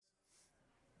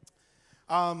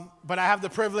But I have the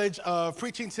privilege of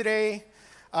preaching today,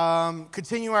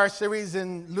 continue our series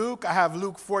in Luke. I have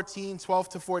Luke 14, 12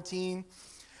 to 14.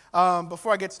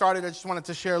 Before I get started, I just wanted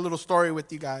to share a little story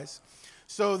with you guys.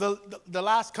 So the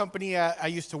last company I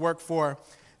used to work for,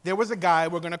 there was a guy,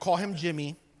 we're going to call him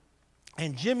Jimmy.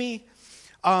 And Jimmy,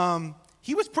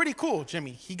 he was pretty cool,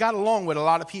 Jimmy. He got along with a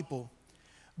lot of people.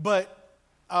 But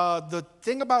the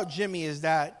thing about Jimmy is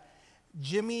that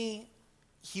Jimmy,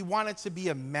 he wanted to be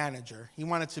a manager. He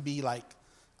wanted to be like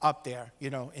up there,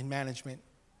 in management.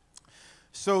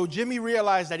 So Jimmy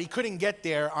realized that he couldn't get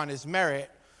there on his merit.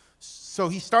 So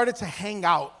he started to hang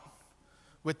out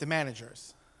with the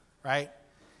managers, right?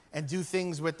 And do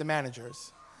things with the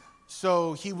managers.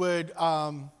 So he would,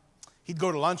 he'd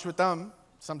go to lunch with them.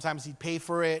 Sometimes he'd pay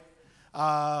for it.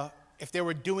 If they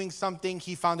were doing something,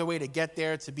 he found a way to get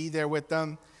there, to be there with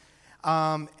them.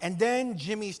 And then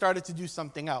Jimmy started to do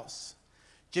something else.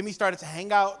 Jimmy started to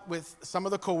hang out with some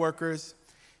of the coworkers,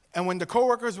 and when the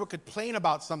coworkers would complain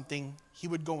about something, he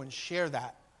would go and share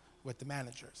that with the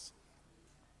managers.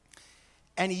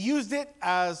 And he used it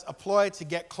as a ploy to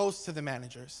get close to the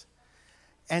managers.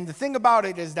 And the thing about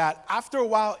it is that after a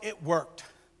while, it worked.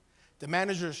 The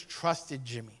managers trusted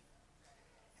Jimmy,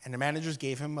 and the managers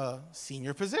gave him a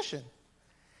senior position.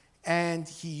 And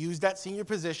he used that senior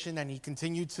position, and he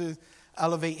continued to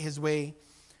elevate his way.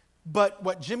 But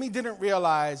what Jimmy didn't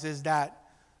realize is that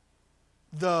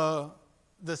the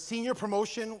senior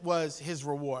promotion was his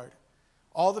reward.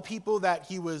 All the people that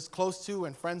he was close to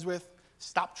and friends with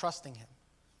stopped trusting him.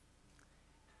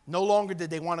 No longer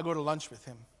did they want to go to lunch with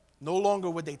him. No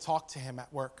longer would they talk to him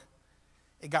at work.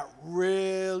 It got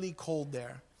really cold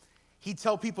there. He'd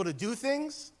tell people to do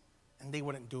things, and they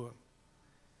wouldn't do them.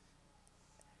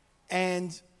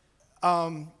 And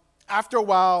after a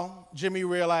while, Jimmy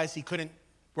realized he couldn't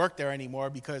work there anymore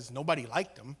because nobody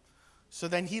liked him. So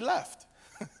then he left.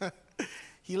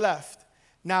 He left.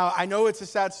 Now, I know it's a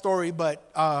sad story,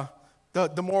 but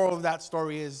the moral of that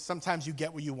story is sometimes you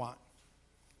get what you want,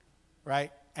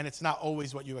 right? And it's not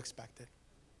always what you expected.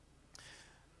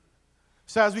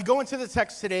 So as we go into the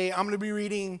text today, I'm going to be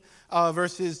reading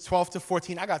verses 12 to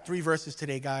 14. I got 3 verses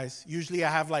today, guys. Usually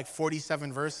I have like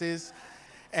 47 verses.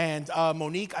 And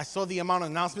Monique, I saw the amount of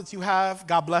announcements you have.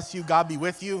 God bless you. God be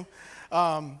with you.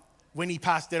 Winnie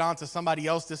passed it on to somebody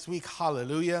else this week.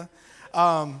 Hallelujah.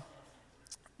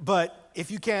 But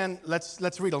if you can,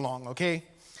 let's read along, okay?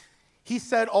 He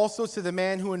said also to the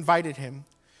man who invited him,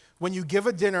 when you give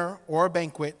a dinner or a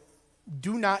banquet,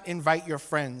 do not invite your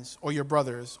friends or your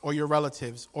brothers or your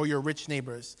relatives or your rich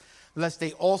neighbors, lest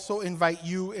they also invite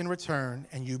you in return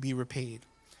and you be repaid.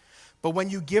 But when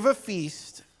you give a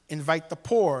feast, invite the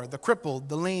poor, the crippled,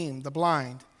 the lame, the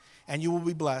blind, and you will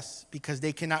be blessed because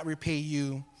they cannot repay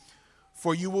you,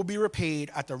 for you will be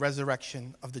repaid at the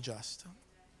resurrection of the just.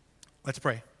 Let's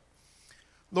pray.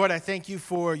 Lord, I thank you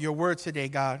for your word today,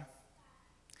 God.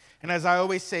 And as I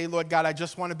always say, Lord God, I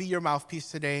just want to be your mouthpiece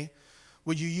today.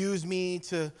 Would you use me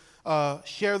to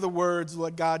share the words,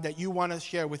 Lord God, that you want to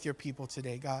share with your people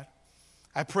today, God?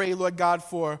 I pray, Lord God,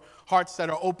 for hearts that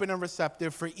are open and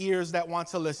receptive, for ears that want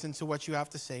to listen to what you have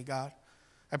to say, God.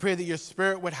 I pray that your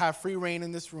spirit would have free reign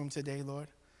in this room today, Lord,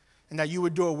 and that you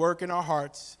would do a work in our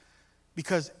hearts,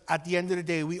 because at the end of the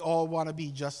day, we all want to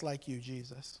be just like you,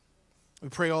 Jesus. We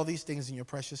pray all these things in your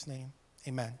precious name.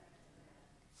 Amen.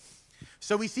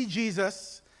 So we see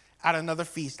Jesus at another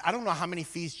feast. I don't know how many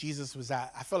feasts Jesus was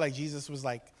at. I feel like Jesus was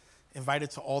like invited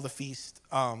to all the feasts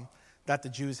that the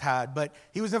Jews had. But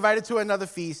he was invited to another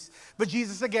feast. But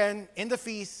Jesus, again, in the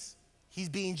feast, he's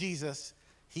being Jesus.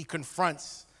 He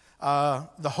confronts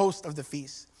the host of the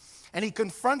feast. And he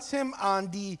confronts him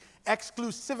on the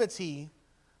exclusivity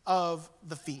of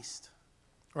the feast,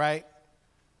 right?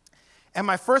 And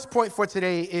my first point for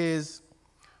today is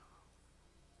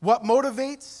what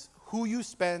motivates who you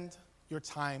spend your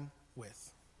time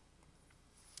with.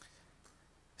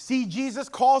 See, Jesus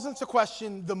calls into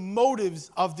question the motives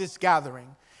of this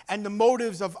gathering and the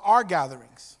motives of our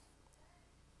gatherings.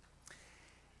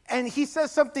 And he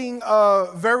says something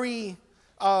very,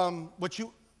 what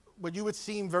you would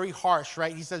seem very harsh,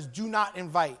 right? He says, do not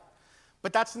invite.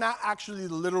 But that's not actually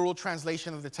the literal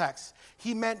translation of the text.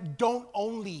 He meant don't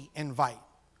only invite,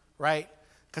 right?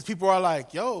 Because people are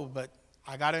like, yo, but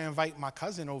I got to invite my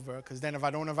cousin over, because then if I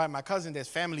don't invite my cousin, there's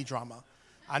family drama.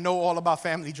 I know all about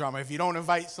family drama. If you don't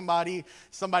invite somebody,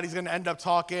 somebody's going to end up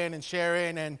talking and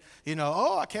sharing and,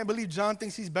 oh, I can't believe John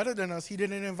thinks he's better than us. He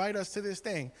didn't invite us to this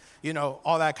thing,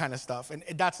 all that kind of stuff. And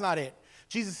that's not it.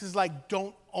 Jesus is like,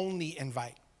 don't only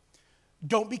invite.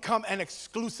 Don't become an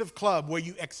exclusive club where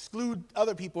you exclude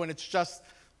other people and it's just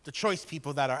the choice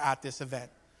people that are at this event,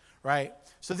 right?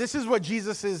 So this is what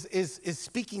Jesus is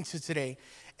speaking to today.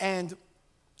 And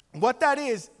what that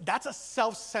is, that's a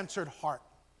self-centered heart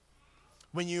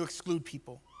when you exclude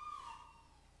people.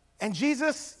 And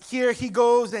Jesus here, he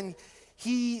goes and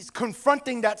he's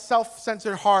confronting that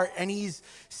self-centered heart, and he's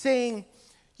saying,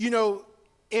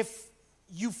 if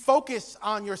you focus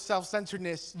on your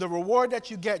self-centeredness, the reward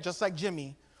that you get, just like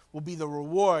Jimmy, will be the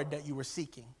reward that you were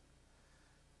seeking.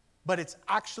 But it's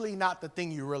actually not the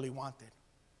thing you really wanted,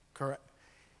 correct?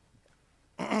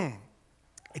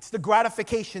 It's the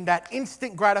gratification, that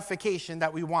instant gratification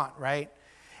that we want, right?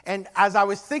 And as I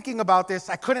was thinking about this,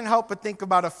 I couldn't help but think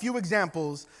about a few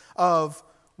examples of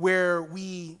where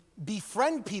we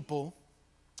befriend people,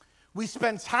 we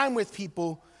spend time with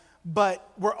people,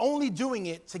 but we're only doing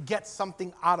it to get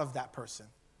something out of that person,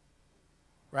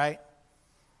 right?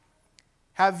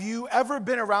 Have you ever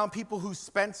been around people who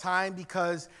spend time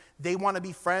because they want to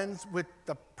be friends with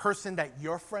the person that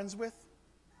you're friends with?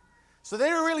 So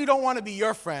they really don't want to be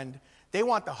your friend. They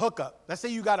want the hookup. Let's say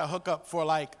you got a hookup for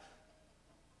like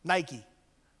Nike,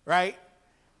 right?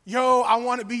 Yo, I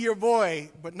want to be your boy,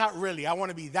 but not really. I want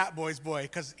to be that boy's boy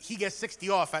because he gets 60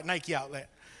 off at Nike outlet.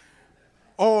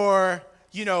 Or,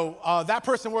 that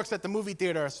person works at the movie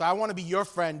theater, so I want to be your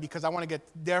friend because I want to get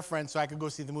their friend so I can go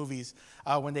see the movies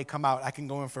when they come out. I can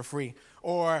go in for free.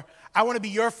 Or I want to be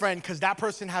your friend because that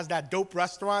person has that dope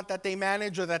restaurant that they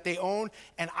manage or that they own,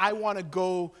 and I want to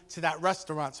go to that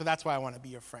restaurant, so that's why I want to be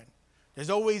your friend.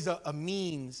 There's always a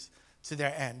means to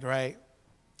their end, right?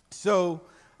 So,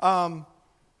 and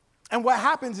what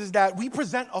happens is that we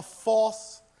present a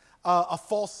false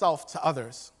self to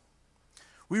others.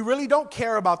 We really don't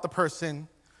care about the person.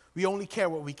 We only care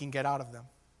what we can get out of them.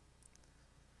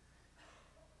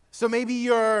 So maybe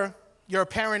you're a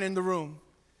parent in the room,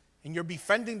 and you're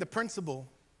befriending the principal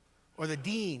or the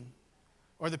dean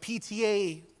or the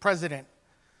PTA president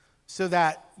so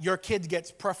that your kid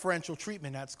gets preferential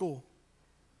treatment at school.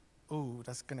 Ooh,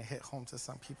 that's going to hit home to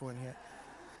some people in here.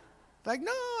 Like,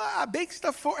 no, I bake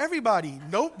stuff for everybody.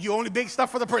 Nope, you only bake stuff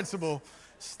for the principal.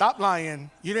 Stop lying.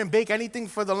 You didn't bake anything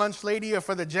for the lunch lady or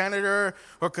for the janitor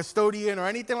or custodian or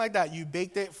anything like that. You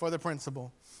baked it for the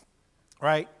principal,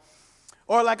 right?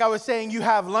 Or like I was saying, you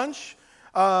have lunch.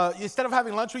 Instead of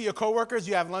having lunch with your coworkers,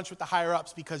 you have lunch with the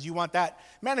higher-ups because you want that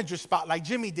manager spot like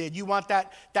Jimmy did. You want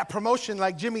that promotion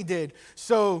like Jimmy did.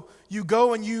 So you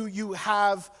go and you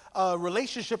have a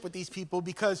relationship with these people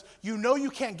because you know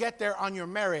you can't get there on your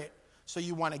merit, so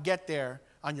you want to get there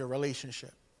on your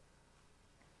relationship.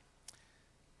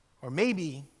 Or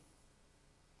maybe,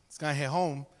 it's going to hit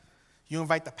home, you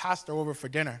invite the pastor over for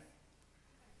dinner.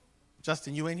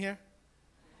 Justin, you in here?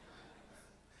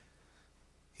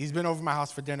 He's been over my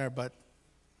house for dinner, but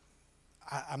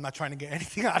I'm not trying to get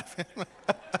anything out of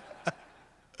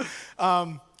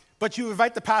him. But you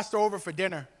invite the pastor over for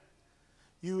dinner.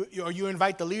 You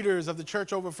invite the leaders of the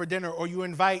church over for dinner, or you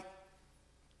invite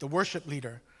the worship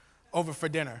leader over for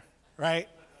dinner, right?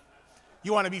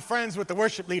 You want to be friends with the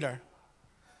worship leader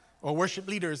or worship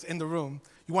leaders in the room.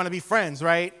 You want to be friends,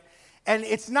 right? And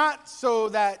it's not so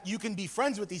that you can be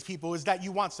friends with these people, it's that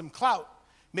you want some clout.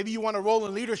 Maybe you want a role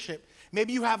in leadership.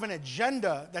 Maybe you have an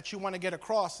agenda that you want to get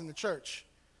across in the church.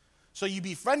 So you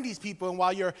befriend these people, and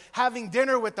while you're having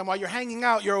dinner with them, while you're hanging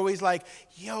out, you're always like,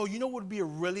 yo, you know what would be a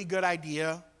really good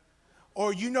idea?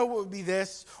 Or you know what would be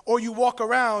this? Or you walk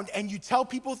around and you tell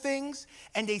people things,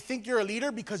 and they think you're a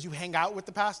leader because you hang out with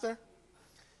the pastor.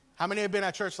 How many have been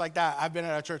at church like that? I've been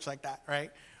at a church like that, right?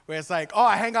 Where it's like, oh,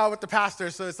 I hang out with the pastor,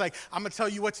 so it's like, I'm going to tell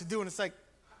you what to do. And it's like,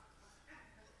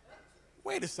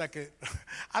 wait a second.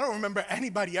 I don't remember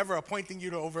anybody ever appointing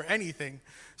you to over anything.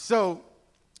 So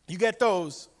you get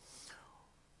those.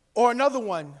 Or another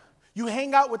one, you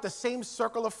hang out with the same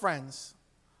circle of friends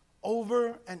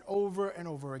over and over and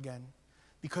over again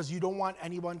because you don't want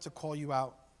anyone to call you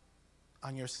out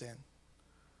on your sin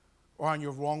or on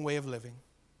your wrong way of living.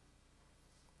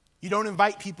 You don't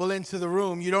invite people into the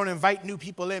room. You don't invite new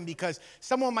people in because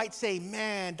someone might say,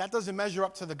 man, that doesn't measure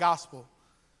up to the gospel.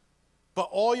 But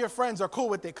all your friends are cool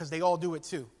with it because they all do it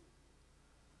too.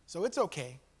 So it's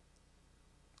okay.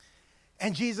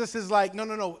 And Jesus is like,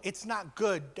 no, it's not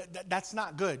good. That's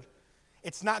not good.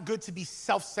 It's not good to be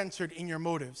self-centered in your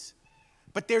motives.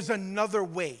 But there's another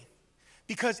way.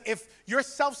 Because if you're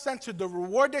self-centered, the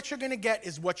reward that you're going to get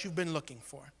is what you've been looking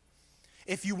for.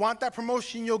 If you want that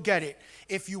promotion, you'll get it.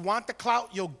 If you want the clout,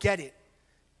 you'll get it.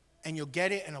 And you'll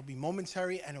get it, and it'll be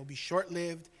momentary, and it'll be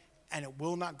short-lived, and it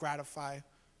will not gratify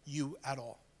you at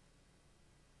all.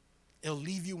 It'll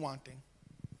leave you wanting.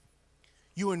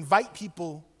 You invite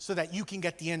people so that you can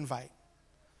get the invite.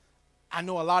 I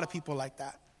know a lot of people like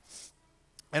that.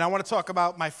 And I want to talk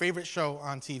about my favorite show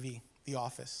on TV, The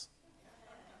Office.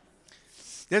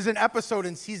 There's an episode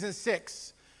in season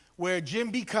 6 where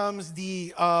Jim becomes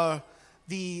the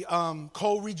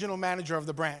co-regional manager of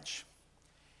the branch.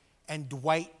 And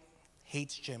Dwight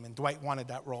hates Jim, and Dwight wanted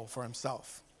that role for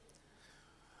himself.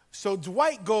 So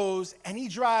Dwight goes and he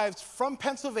drives from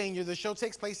Pennsylvania, the show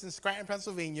takes place in Scranton,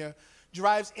 Pennsylvania,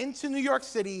 drives into New York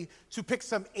City to pick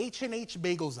some H&H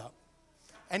bagels up,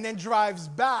 and then drives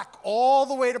back all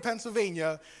the way to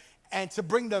Pennsylvania and to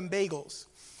bring them bagels.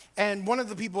 And one of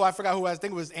the people, I forgot who, I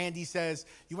think it was Andy, says,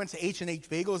 "You went to H&H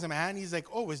Bagels in Manhattan?" He's like,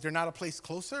 "Oh, is there not a place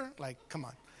closer?" Like, come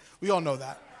on. We all know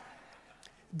that.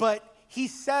 But he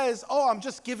says, "Oh, I'm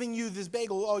just giving you this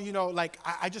bagel. Oh, like,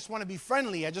 I just want to be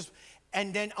friendly.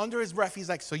 And then under his breath, he's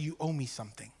like, "So you owe me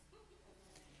something."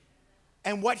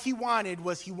 And what he wanted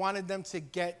was he wanted them to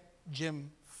get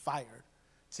Jim fired,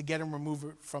 to get him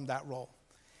removed from that role.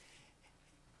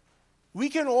 We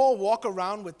can all walk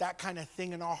around with that kind of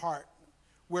thing in our heart,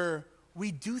 where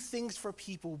we do things for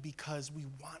people because we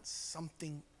want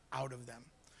something out of them.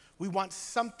 We want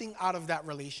something out of that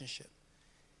relationship.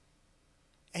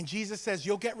 And Jesus says,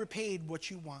 you'll get repaid what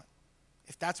you want.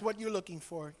 If that's what you're looking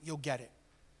for, you'll get it.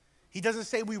 He doesn't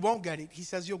say we won't get it. He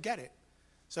says you'll get it.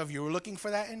 So if you were looking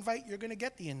for that invite, you're going to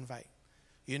get the invite.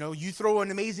 You throw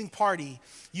an amazing party,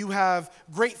 you have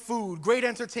great food, great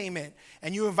entertainment,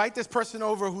 and you invite this person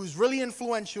over who's really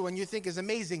influential and you think is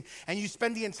amazing, and you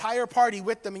spend the entire party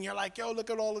with them, and you're like, "Yo, look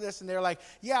at all of this," and they're like,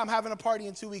 "Yeah, I'm having a party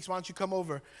in 2 weeks, why don't you come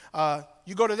over?"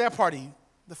 You go to their party,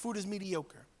 the food is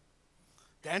mediocre.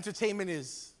 The entertainment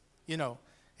is,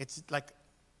 it's like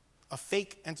a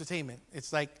fake entertainment.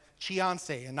 It's like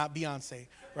Beyonce and not Beyonce,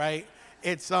 right?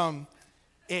 It's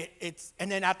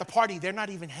and then at the party, they're not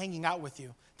even hanging out with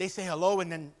you. They say hello and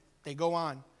then they go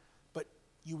on. But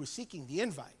you were seeking the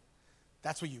invite.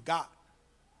 That's what you got.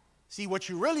 See, what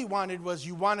you really wanted was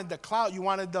you wanted the clout, you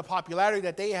wanted the popularity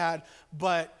that they had,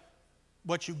 but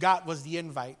what you got was the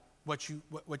invite, what you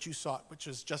sought, which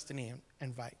was just an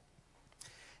invite.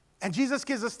 And Jesus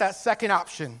gives us that second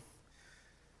option.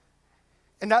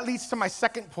 And that leads to my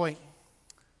second point.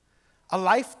 A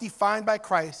life defined by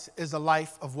Christ is a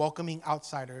life of welcoming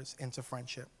outsiders into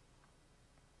friendship.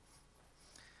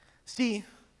 See,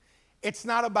 it's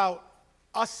not about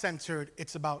us-centered,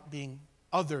 it's about being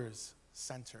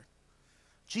others-centered.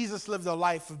 Jesus lived a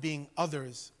life of being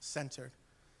others-centered.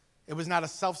 It was not a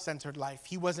self-centered life.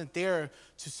 He wasn't there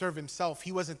to serve himself.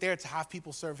 He wasn't there to have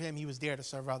people serve him. He was there to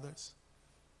serve others.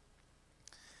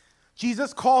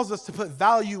 Jesus calls us to put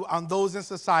value on those in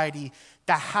society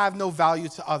that have no value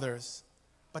to others,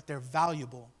 but they're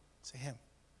valuable to him.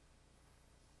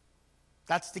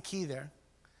 That's the key there.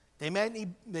 They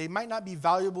might not be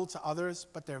valuable to others,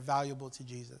 but they're valuable to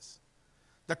Jesus.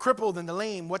 The crippled and the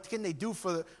lame, what can they do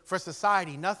for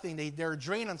society? Nothing. They're a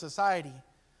drain on society,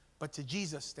 but to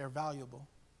Jesus, they're valuable.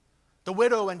 The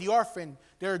widow and the orphan,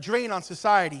 they're a drain on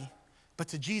society, but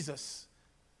to Jesus,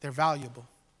 they're valuable.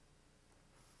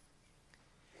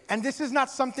 And this is not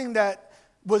something that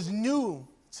was new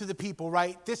to the people,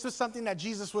 right? This was something that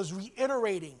Jesus was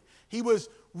reiterating. He was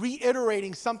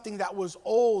reiterating something that was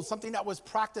old, something that was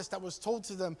practiced, that was told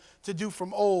to them to do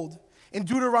from old. In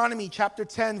Deuteronomy chapter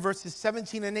 10, verses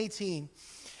 17 and 18,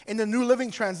 in the New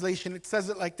Living Translation, it says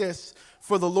it like this: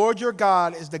 "For the Lord your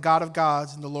God is the God of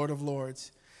gods and the Lord of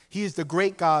lords. He is the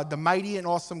great God, the mighty and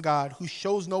awesome God, who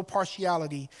shows no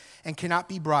partiality and cannot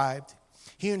be bribed.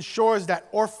 He ensures that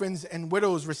orphans and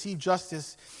widows receive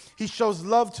justice. He shows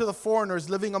love to the foreigners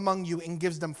living among you and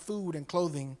gives them food and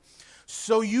clothing.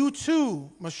 So you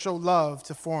too must show love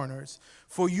to foreigners,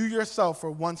 for you yourself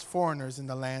were once foreigners in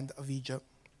the land of Egypt."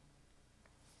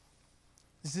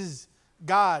 This is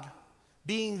God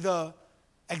being the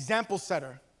example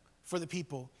setter for the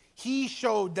people. He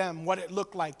showed them what it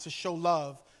looked like to show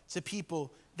love to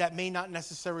people that may not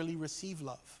necessarily receive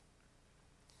love.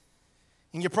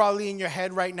 And you're probably in your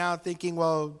head right now thinking,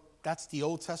 well, that's the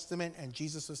Old Testament, and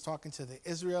Jesus was talking to the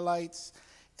Israelites,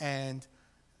 and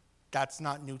that's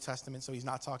not New Testament, so he's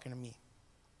not talking to me.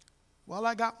 Well,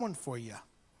 I got one for you.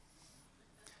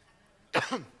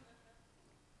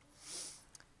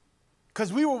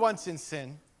 Because we were once in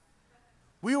sin.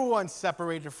 We were once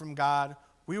separated from God.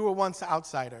 We were once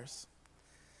outsiders.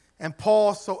 And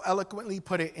Paul so eloquently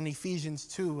put it in Ephesians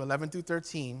 2, 11 through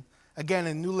 13, again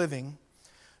in New Living.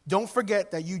 "Don't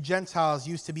forget that you Gentiles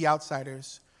used to be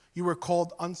outsiders. You were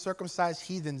called uncircumcised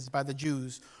heathens by the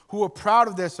Jews, who were proud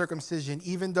of their circumcision,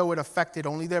 even though it affected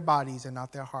only their bodies and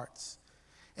not their hearts.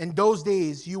 In those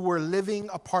days, you were living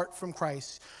apart from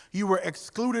Christ. You were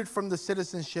excluded from the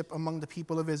citizenship among the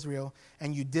people of Israel,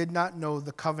 and you did not know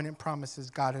the covenant promises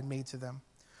God had made to them.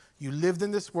 You lived in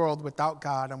this world without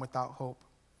God and without hope.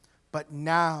 But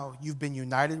now you've been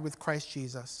united with Christ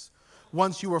Jesus.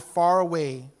 Once you were far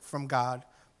away from God,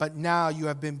 but now you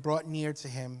have been brought near to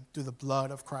him through the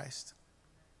blood of Christ.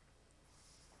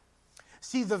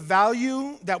 See, the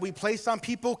value that we place on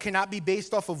people cannot be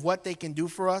based off of what they can do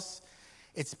for us.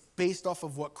 It's based off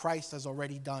of what Christ has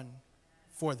already done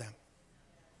for them.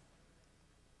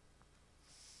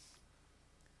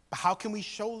 But how can we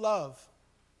show love?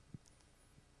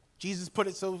 Jesus put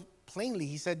it so plainly.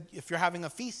 He said, if you're having a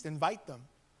feast, invite them.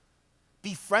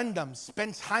 Befriend them.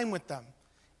 Spend time with them.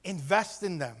 Invest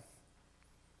in them.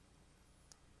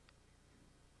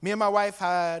 Me and my wife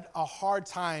had a hard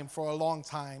time for a long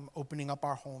time opening up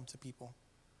our home to people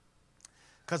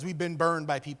because we've been burned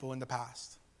by people in the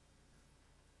past.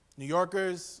 New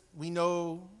Yorkers, we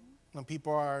know when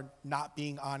people are not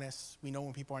being honest. We know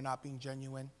when people are not being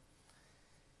genuine.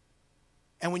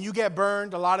 And when you get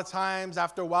burned, a lot of times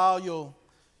after a while, you'll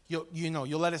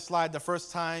let it slide the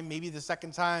first time, maybe the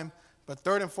second time, but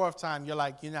third and fourth time, you're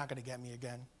like, you're not going to get me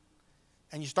again.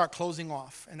 And you start closing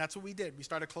off. And that's what we did. We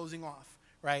started closing off.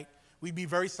 Right? We'd be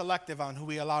very selective on who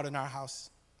we allowed in our house.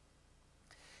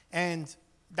 And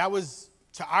that was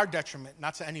to our detriment,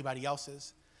 not to anybody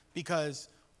else's, because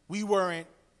we weren't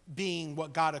being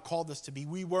what God had called us to be.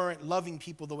 We weren't loving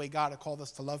people the way God had called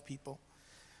us to love people.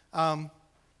 But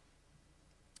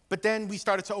then we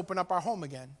started to open up our home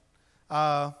again.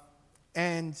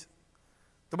 And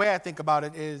the way I think about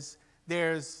it is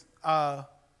there's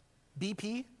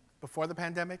BP before the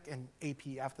pandemic and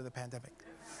AP after the pandemic.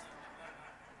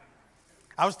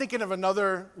 I was thinking of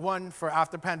another one for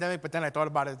after pandemic, but then I thought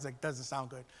about it. It's like, doesn't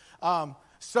sound good.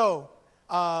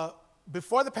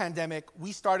 Before the pandemic,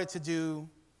 we started to do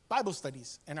Bible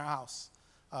studies in our house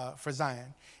for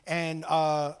Zion. And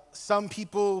some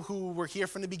people who were here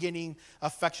from the beginning,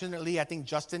 affectionately, I think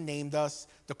Justin named us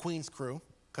the Queens Crew,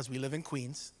 because we live in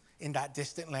Queens, in that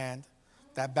distant land,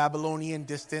 that Babylonian,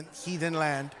 distant, heathen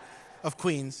land of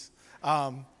Queens.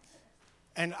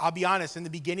 And I'll be honest, in the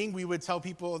beginning, we would tell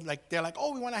people, like, they're like,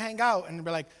 oh, we want to hang out. And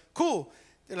we're like, cool.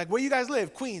 They're like, where you guys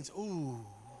live? Queens. Ooh.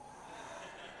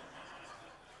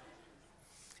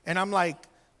 And I'm like,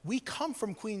 we come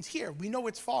from Queens here. We know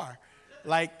it's far.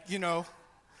 Like,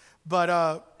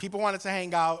 but people wanted to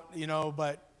hang out,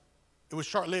 but it was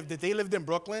short-lived. If they lived in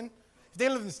Brooklyn, if they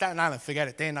lived in Staten Island, forget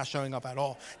it. They're not showing up at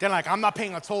all. They're like, I'm not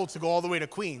paying a toll to go all the way to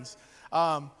Queens.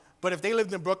 But if they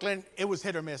lived in Brooklyn, it was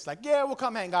hit or miss. Like, yeah, we'll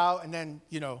come hang out. And then,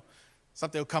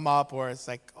 something will come up or it's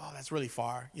like, oh, that's really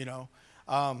far,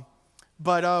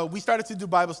 But we started to do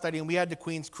Bible study and we had the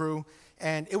Queens Crew.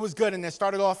 And it was good. And it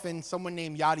started off in someone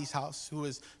named Yadi's house, who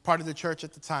was part of the church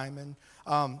at the time. And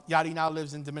Yadi now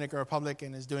lives in Dominican Republic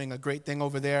and is doing a great thing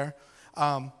over there.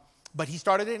 But he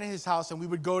started it in his house and we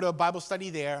would go to Bible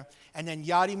study there. And then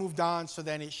Yadi moved on. So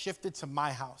then it shifted to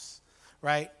my house,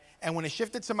 right? And when it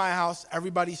shifted to my house,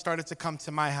 everybody started to come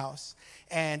to my house.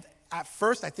 And at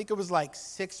first, I think it was like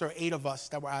 6 or 8 of us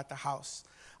that were at the house.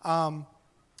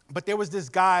 But there was this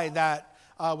guy that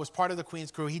was part of the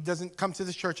Queens Crew. He doesn't come to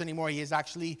this church anymore. He is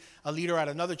actually a leader at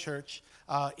another church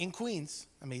in Queens,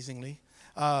 amazingly,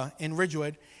 in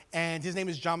Ridgewood. And his name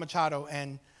is John Machado.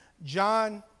 And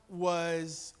John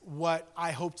was what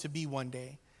I hope to be one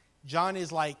day. John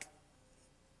is like,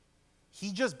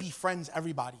 he just befriends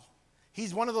everybody.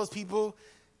 He's one of those people,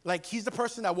 like he's the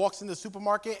person that walks in the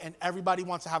supermarket and everybody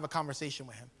wants to have a conversation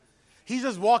with him. He's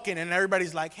just walking and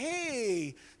everybody's like,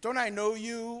 hey, don't I know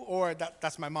you? Or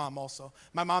that's my mom also.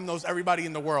 My mom knows everybody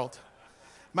in the world.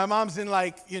 My mom's in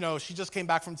she just came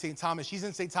back from St. Thomas. She's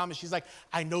in St. Thomas. She's like,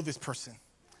 I know this person.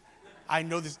 I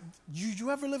know this. You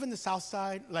ever live in the South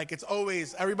Side? Like it's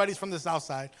always, everybody's from the South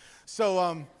Side.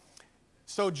 So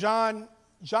John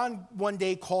one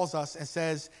day calls us and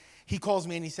says, he calls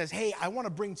me and he says, hey, I want to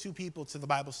bring 2 people to the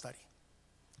Bible study.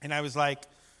 And I was like,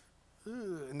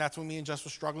 ugh. And that's when me and Jess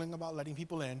were struggling about letting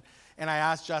people in. And I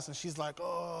asked Jess and she's like,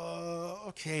 oh,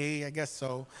 okay, I guess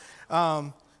so.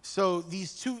 So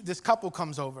this couple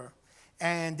comes over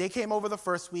and they came over the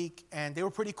first week and they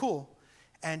were pretty cool.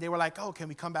 And they were like, oh, can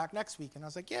we come back next week? And I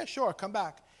was like, yeah, sure, come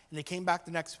back. And they came back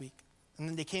the next week. And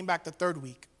then they came back the third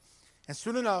week. And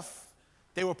soon enough,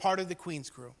 they were part of the Queens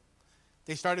Crew.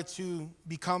 They started to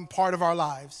become part of our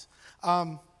lives.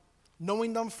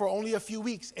 Knowing them for only a few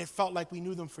weeks, it felt like we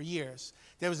knew them for years.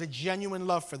 There was a genuine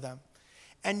love for them.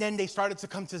 And then they started to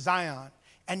come to Zion.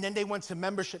 And then they went to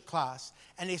membership class.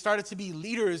 And they started to be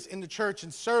leaders in the church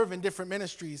and serve in different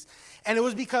ministries. And it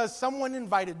was because someone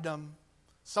invited them.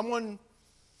 Someone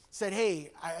said,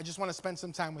 hey, I just want to spend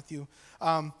some time with you.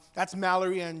 That's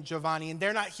Mallory and Giovanni, and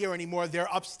they're not here anymore.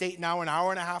 They're upstate now, an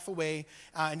hour and a half away,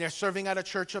 and they're serving at a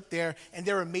church up there, and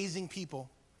they're amazing people.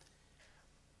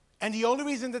 And the only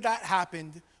reason that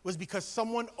happened was because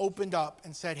someone opened up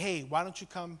and said, hey, why don't you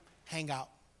come hang out?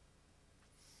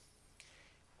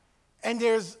 And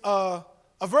there's a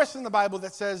verse in the Bible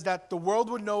that says that the world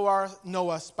would know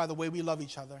us by the way we love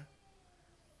each other.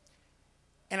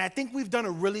 And I think we've done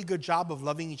a really good job of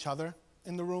loving each other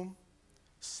in the room,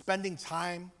 spending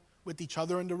time with each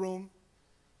other in the room.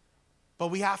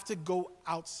 But we have to go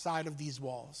outside of these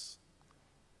walls.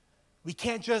 We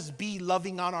can't just be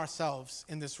loving on ourselves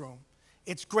in this room.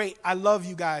 It's great. I love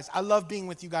you guys. I love being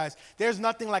with you guys. There's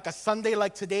nothing like a Sunday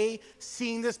like today,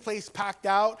 seeing this place packed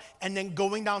out, and then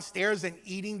going downstairs and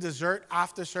eating dessert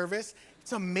after service.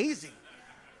 It's amazing.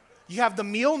 You have the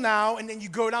meal now, and then you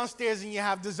go downstairs and you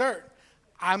have dessert.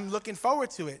 I'm looking forward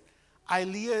to it.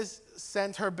 Aaliyah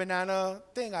sent her banana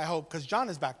thing, I hope, because John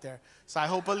is back there. So I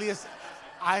hope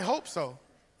I hope so.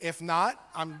 If not,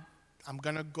 I'm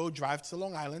going to go drive to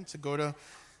Long Island to go to,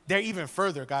 they're even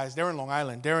further, guys. They're in Long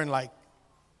Island. They're in like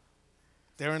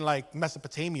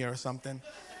Mesopotamia or something.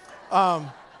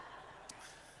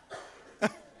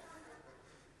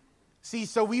 See,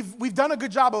 so we've done a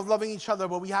good job of loving each other,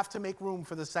 but we have to make room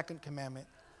for the second commandment,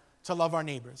 to love our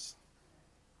neighbors.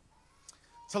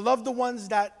 To love the ones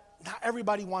that not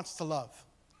everybody wants to love.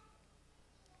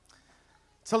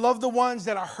 To love the ones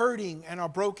that are hurting and are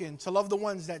broken. To love the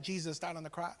ones that Jesus died on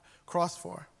the cross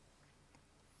for.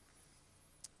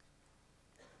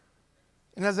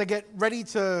 And as I get ready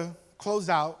to close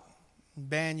out,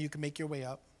 Ben, you can make your way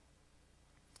up.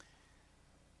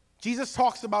 Jesus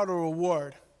talks about a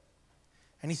reward.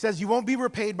 And he says, you won't be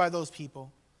repaid by those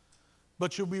people,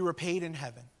 but you'll be repaid in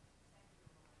heaven.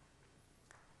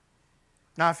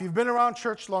 Now, if you've been around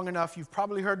church long enough, you've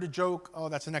probably heard the joke, oh,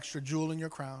 that's an extra jewel in your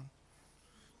crown.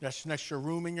 That's an extra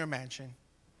room in your mansion.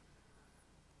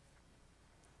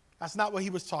 That's not what he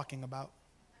was talking about.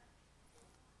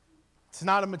 It's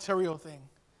not a material thing.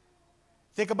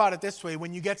 Think about it this way.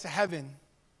 When you get to heaven,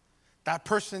 that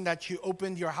person that you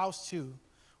opened your house to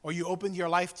or you opened your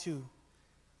life to,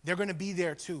 they're going to be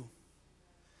there too.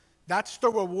 That's the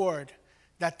reward,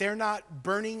 that they're not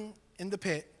burning in the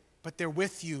pit, but they're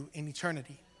with you in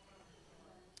eternity.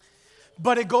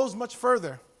 But it goes much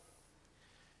further,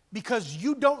 because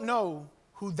you don't know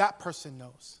who that person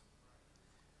knows.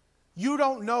 You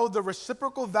don't know the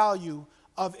reciprocal value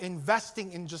of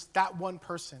investing in just that one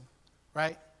person,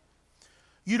 right?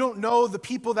 You don't know the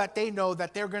people that they know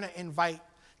that they're going to invite,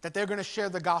 that they're going to share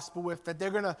the gospel with, that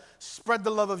they're going to spread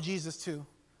the love of Jesus to,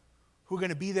 who are going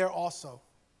to be there also.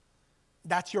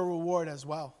 That's your reward as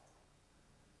well.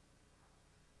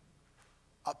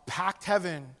 A packed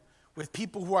heaven with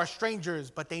people who are strangers,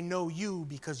 but they know you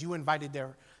because you invited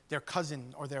their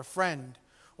cousin or their friend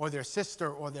or their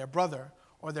sister or their brother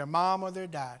or their mom or their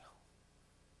dad.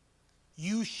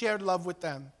 You shared love with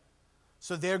them,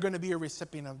 so they're going to be a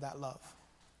recipient of that love.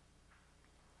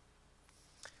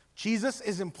 Jesus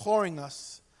is imploring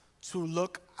us to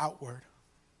look outward.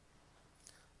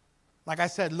 Like I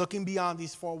said, looking beyond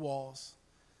these four walls,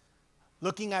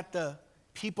 looking at the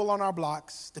people on our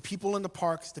blocks, the people in the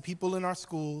parks, the people in our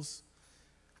schools,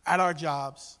 at our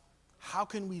jobs. How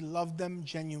can we love them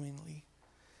genuinely?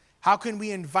 How can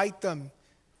we invite them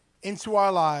into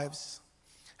our lives?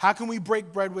 How can we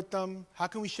break bread with them? How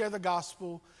can we share the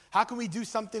gospel? How can we do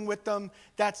something with them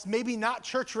that's maybe not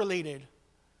church related,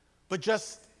 but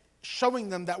just showing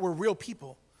them that we're real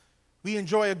people? We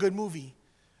enjoy a good movie.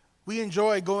 We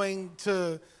enjoy going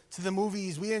to the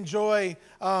movies. We enjoy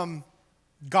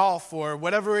golf or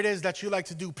whatever it is that you like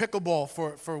to do,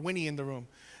 pickleball for Winnie in the room.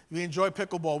 We enjoy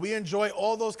pickleball. We enjoy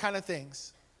all those kind of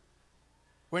things.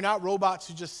 We're not robots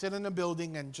who just sit in a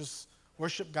building and just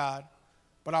worship God,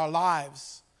 but our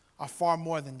lives are far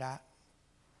more than that.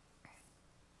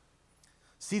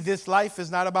 See, this life is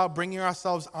not about bringing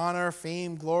ourselves honor,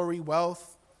 fame, glory,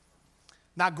 wealth,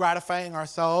 not gratifying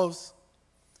ourselves.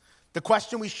 The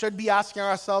question we should be asking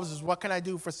ourselves is, what can I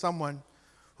do for someone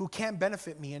who can't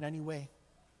benefit me in any way?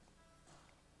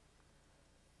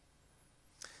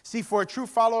 See, for a true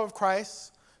follower of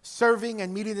Christ, serving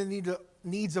and meeting the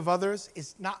needs of others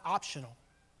is not optional.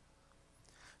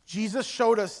 Jesus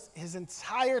showed us his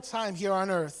entire time here on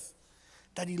earth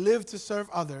that he lived to serve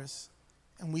others,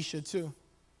 and we should too.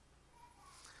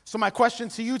 So my question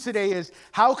to you today is,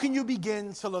 how can you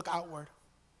begin to look outward?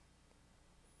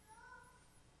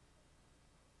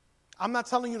 I'm not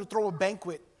telling you to throw a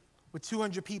banquet with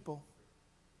 200 people.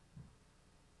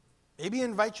 Maybe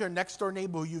invite your next door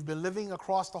neighbor who you've been living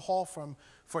across the hall from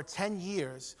for 10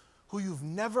 years, who you've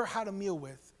never had a meal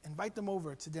with, invite them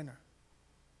over to dinner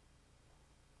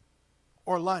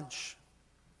or lunch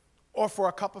or for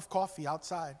a cup of coffee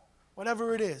outside,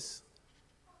 whatever it is.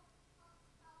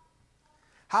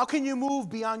 How can you move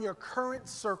beyond your current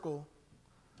circle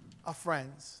of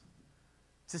friends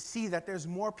to see that there's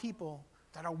more people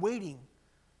that are waiting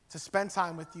to spend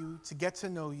time with you, to get to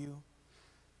know you?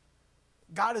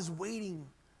 God is waiting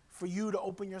for you to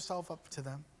open yourself up to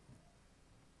them.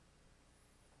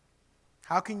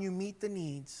 How can you meet the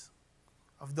needs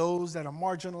of those that are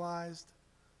marginalized,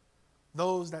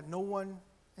 those that no one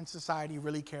in society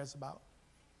really cares about?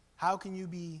 How can you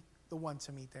be the one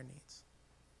to meet their needs?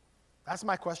 That's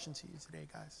my question to you today,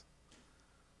 guys.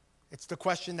 It's the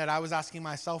question that I was asking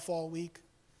myself all week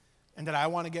and that I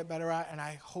want to get better at, and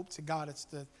I hope to God it's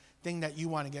the thing that you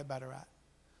want to get better at.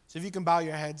 So if you can bow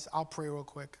your heads, I'll pray real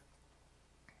quick.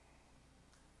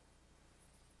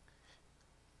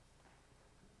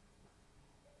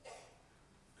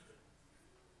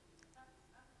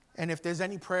 And if there's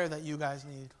any prayer that you guys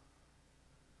need,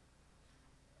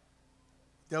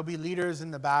 there'll be leaders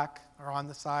in the back or on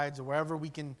the sides or wherever we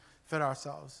can fit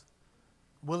ourselves,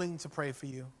 willing to pray for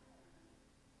you.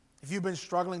 If you've been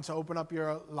struggling to open up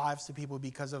your lives to people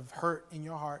because of hurt in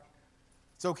your heart,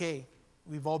 it's okay.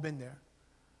 We've all been there.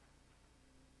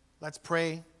 Let's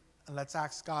pray and let's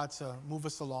ask God to move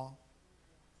us along.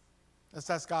 Let's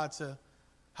ask God to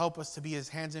help us to be his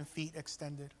hands and feet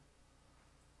extended.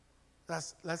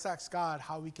 Let's ask God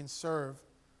how we can serve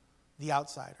the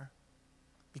outsider,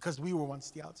 because we were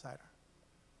once the outsider.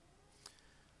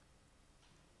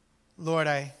 Lord,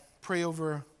 I pray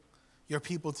over your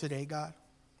people today, God.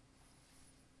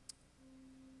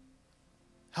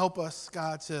 Help us,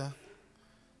 God, to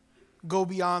go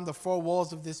beyond the four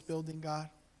walls of this building, God.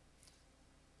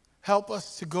 Help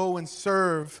us to go and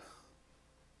serve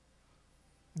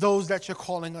those that you're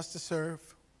calling us to serve.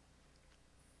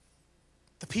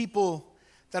 The people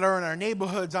that are in our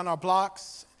neighborhoods, on our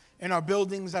blocks, in our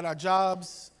buildings, at our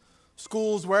jobs,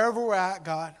 schools, wherever we're at,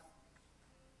 God.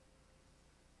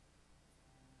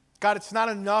 God, it's not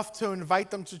enough to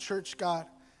invite them to church, God.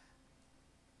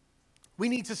 We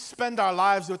need to spend our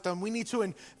lives with them. We need to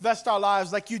invest our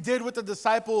lives like you did with the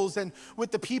disciples and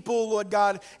with the people, Lord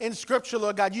God, in Scripture,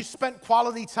 Lord God. You spent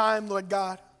quality time, Lord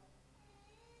God,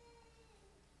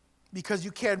 because you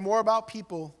cared more about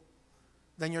people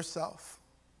than yourself.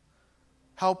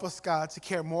 Help us, God, to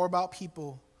care more about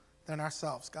people than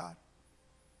ourselves, God.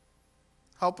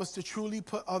 Help us to truly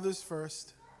put others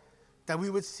first, that we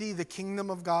would see the kingdom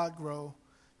of God grow,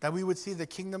 that we would see the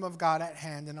kingdom of God at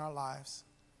hand in our lives.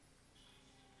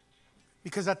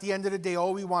 Because at the end of the day,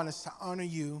 all we want is to honor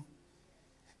you,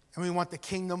 and we want the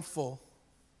kingdom full.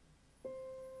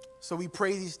 So we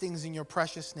pray these things in your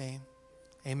precious name.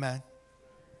 Amen.